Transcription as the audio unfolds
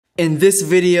In this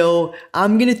video,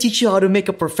 I'm gonna teach you how to make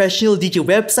a professional DJ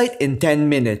website in 10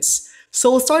 minutes.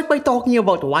 So we'll start by talking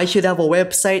about why you should have a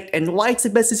website and why it's the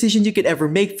best decision you could ever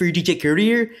make for your DJ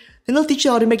career. Then I'll teach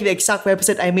you how to make the exact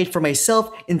website I made for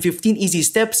myself in 15 easy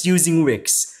steps using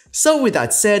Wix. So with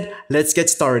that said, let's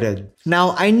get started.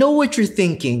 Now, I know what you're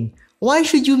thinking. Why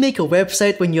should you make a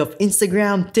website when you have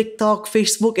Instagram, TikTok,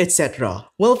 Facebook, etc.?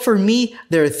 Well, for me,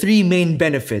 there are three main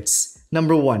benefits.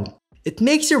 Number one, it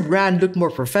makes your brand look more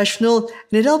professional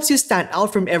and it helps you stand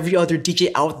out from every other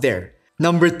DJ out there.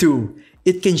 Number two,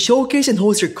 it can showcase and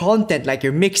host your content like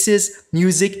your mixes,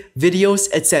 music, videos,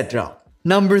 etc.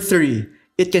 Number three,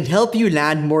 it can help you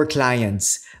land more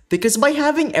clients. Because by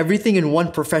having everything in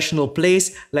one professional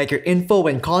place, like your info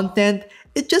and content,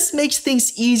 it just makes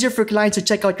things easier for clients to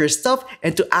check out your stuff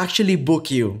and to actually book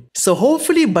you. So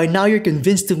hopefully by now you're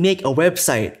convinced to make a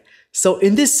website. So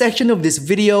in this section of this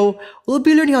video, we'll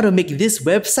be learning how to make this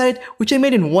website, which I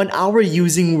made in 1 hour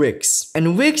using Wix.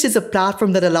 And Wix is a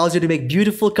platform that allows you to make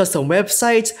beautiful custom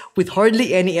websites with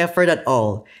hardly any effort at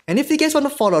all. And if you guys want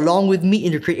to follow along with me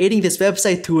in creating this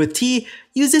website to a T,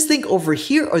 use this link over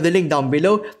here or the link down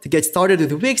below to get started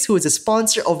with Wix, who is a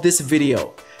sponsor of this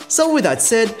video. So with that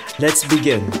said, let's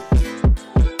begin.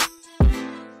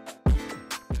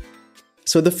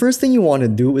 So the first thing you want to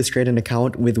do is create an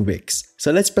account with Wix.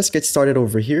 So let's press get started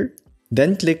over here,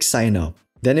 then click sign up,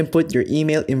 then input your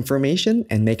email information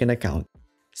and make an account.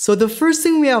 So the first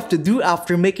thing we have to do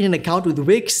after making an account with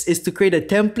Wix is to create a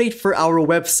template for our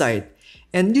website.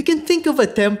 And you can think of a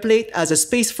template as a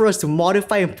space for us to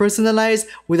modify and personalize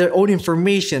with our own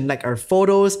information like our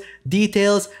photos,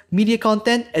 details, media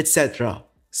content, etc.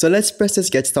 So let's press this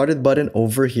get started button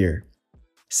over here.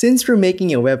 Since we're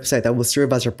making a website that will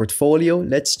serve as our portfolio,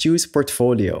 let's choose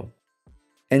portfolio.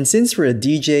 And since we're a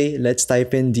DJ, let's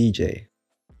type in DJ.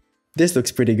 This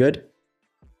looks pretty good.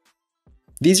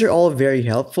 These are all very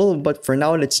helpful, but for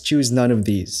now, let's choose none of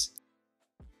these.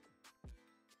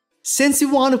 Since we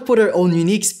want to put our own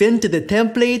unique spin to the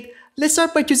template, let's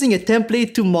start by choosing a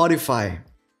template to modify.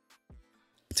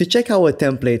 To check how a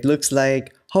template looks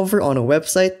like, hover on a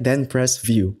website, then press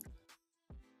view.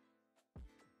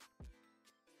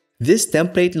 This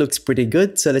template looks pretty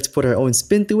good, so let's put our own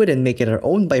spin to it and make it our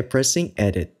own by pressing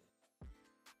edit.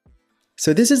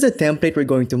 So this is the template we're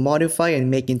going to modify and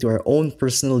make into our own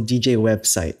personal DJ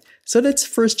website. So let's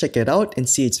first check it out and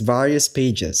see its various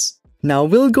pages. Now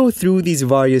we'll go through these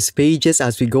various pages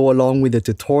as we go along with the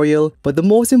tutorial, but the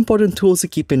most important tools to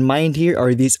keep in mind here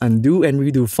are these undo and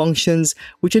redo functions,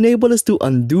 which enable us to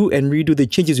undo and redo the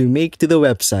changes we make to the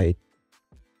website.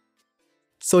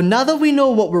 So now that we know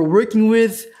what we're working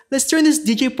with, let's turn this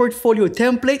DJ portfolio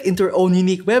template into our own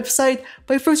unique website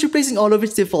by first replacing all of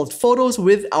its default photos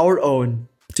with our own.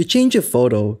 To change a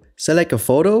photo, select a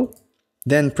photo,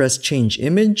 then press change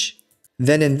image.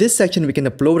 Then in this section, we can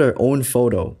upload our own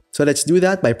photo. So let's do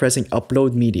that by pressing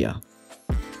upload media.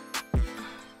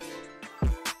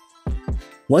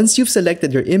 Once you've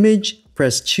selected your image,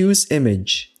 press choose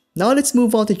image. Now let's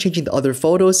move on to changing the other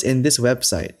photos in this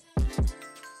website.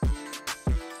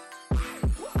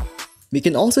 We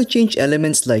can also change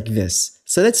elements like this.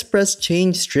 So let's press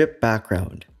change strip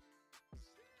background.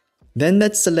 Then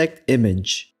let's select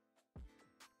image.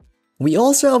 We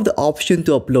also have the option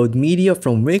to upload media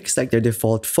from Wix like their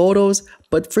default photos,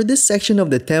 but for this section of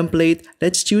the template,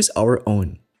 let's choose our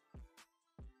own.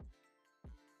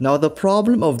 Now the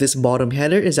problem of this bottom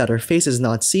header is that our face is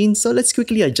not seen, so let's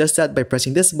quickly adjust that by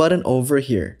pressing this button over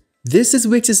here. This is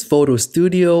Wix's photo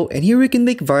studio, and here we can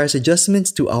make various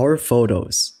adjustments to our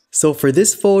photos. So for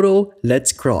this photo,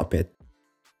 let's crop it.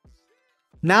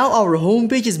 Now our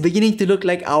homepage is beginning to look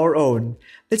like our own.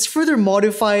 Let's further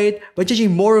modify it by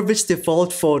changing more of its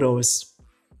default photos.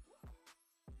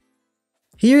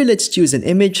 Here, let's choose an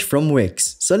image from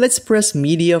Wix. So let's press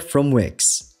media from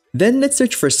Wix. Then let's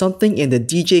search for something in the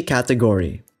DJ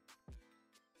category.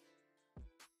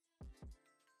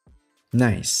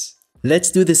 Nice.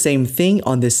 Let's do the same thing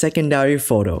on the secondary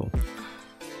photo.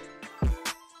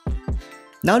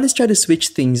 Now let's try to switch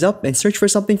things up and search for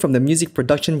something from the music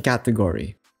production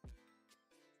category.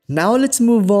 Now let's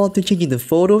move on to changing the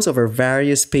photos of our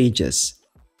various pages.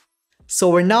 So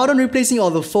we're now done replacing all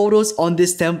the photos on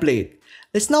this template.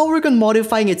 Let's now work on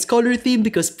modifying its color theme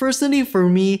because personally for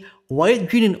me, white,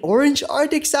 green, and orange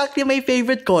aren't exactly my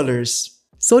favorite colors.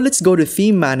 So let's go to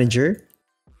Theme Manager.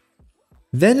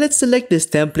 Then let's select this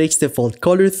template's default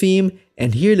color theme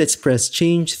and here let's press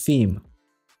Change Theme.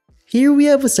 Here we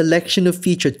have a selection of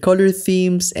featured color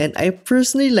themes and I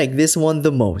personally like this one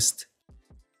the most.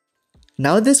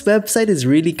 Now this website is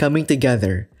really coming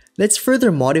together. Let's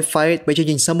further modify it by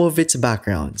changing some of its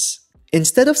backgrounds.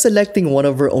 Instead of selecting one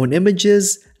of our own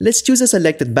images, let's choose a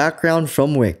selected background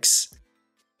from Wix.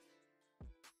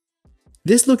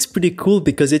 This looks pretty cool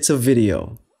because it's a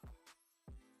video.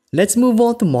 Let's move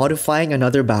on to modifying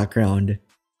another background.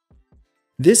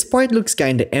 This part looks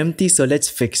kinda empty, so let's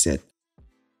fix it.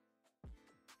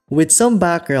 With some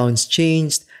backgrounds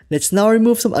changed, let's now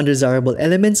remove some undesirable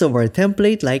elements of our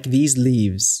template like these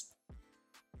leaves.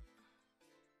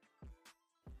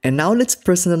 And now let's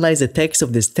personalize the text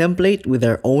of this template with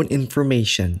our own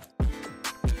information.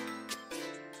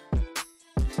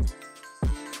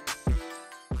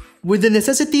 With the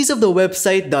necessities of the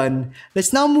website done,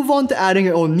 let's now move on to adding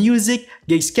our own music,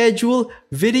 gig schedule,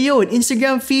 video, and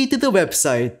Instagram feed to the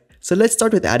website. So let's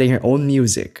start with adding our own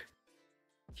music.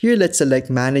 Here, let's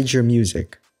select Manage Your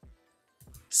Music.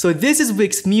 So this is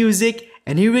Wix Music,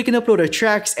 and here we can upload our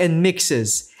tracks and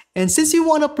mixes. And since we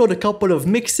want to upload a couple of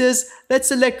mixes, let's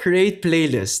select Create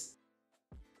Playlist.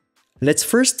 Let's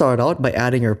first start out by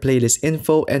adding our playlist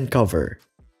info and cover.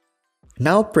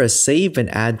 Now press Save and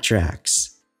add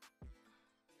tracks.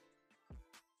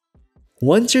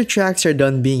 Once your tracks are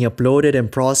done being uploaded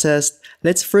and processed,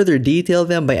 let's further detail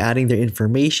them by adding their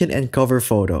information and cover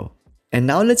photo. And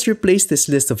now let's replace this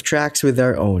list of tracks with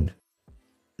our own.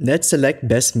 Let's select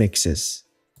Best Mixes.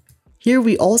 Here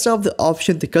we also have the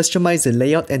option to customize the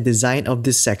layout and design of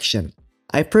this section.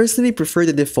 I personally prefer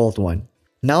the default one.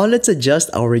 Now let's adjust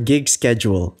our gig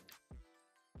schedule.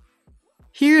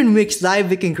 Here in Wix Live,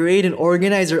 we can create and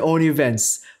organize our own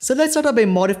events. So let's start out by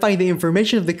modifying the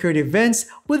information of the current events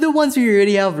with the ones we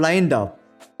already have lined up.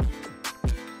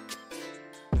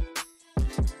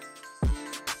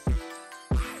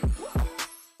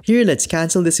 Here, let's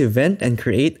cancel this event and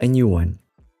create a new one.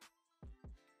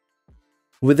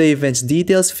 With the event's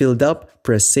details filled up,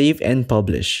 press Save and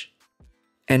Publish.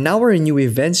 And now our new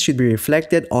events should be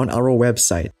reflected on our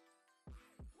website.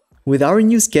 With our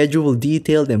new schedule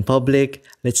detailed and public,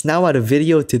 let's now add a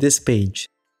video to this page.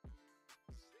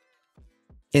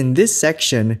 In this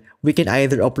section, we can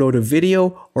either upload a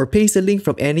video or paste a link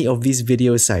from any of these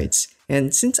video sites.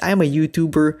 And since I'm a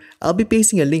YouTuber, I'll be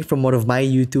pasting a link from one of my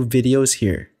YouTube videos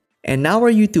here. And now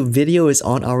our YouTube video is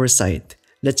on our site.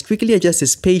 Let's quickly adjust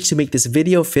this page to make this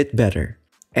video fit better.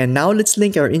 And now let's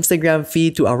link our Instagram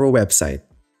feed to our website.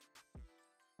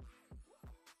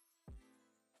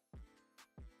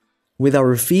 With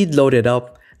our feed loaded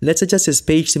up, let's adjust this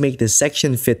page to make this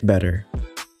section fit better.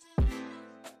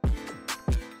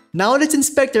 Now let's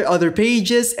inspect our other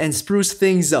pages and spruce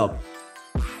things up.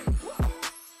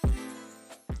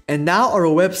 And now our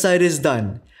website is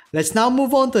done. Let's now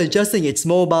move on to adjusting its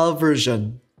mobile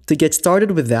version. To get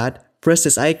started with that, press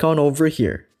this icon over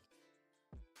here.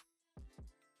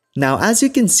 Now as you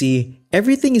can see,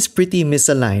 everything is pretty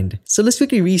misaligned, so let's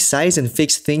quickly resize and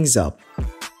fix things up.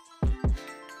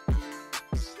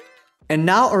 And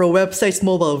now our website's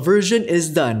mobile version is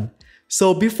done.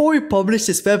 So before we publish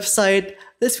this website,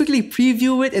 let's quickly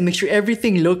preview it and make sure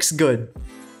everything looks good.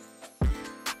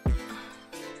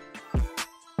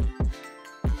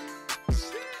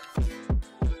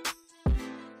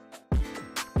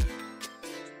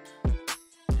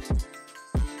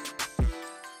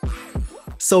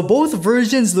 So both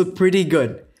versions look pretty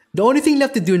good. The only thing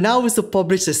left to do now is to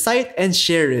publish the site and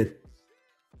share it.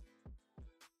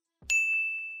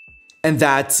 And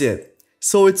that's it.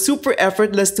 So it's super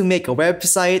effortless to make a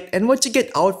website, and what you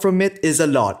get out from it is a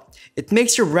lot. It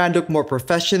makes your brand look more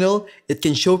professional, it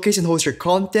can showcase and host your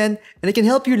content, and it can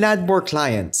help you land more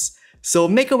clients. So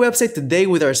make a website today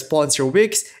with our sponsor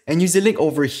Wix and use the link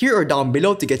over here or down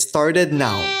below to get started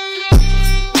now.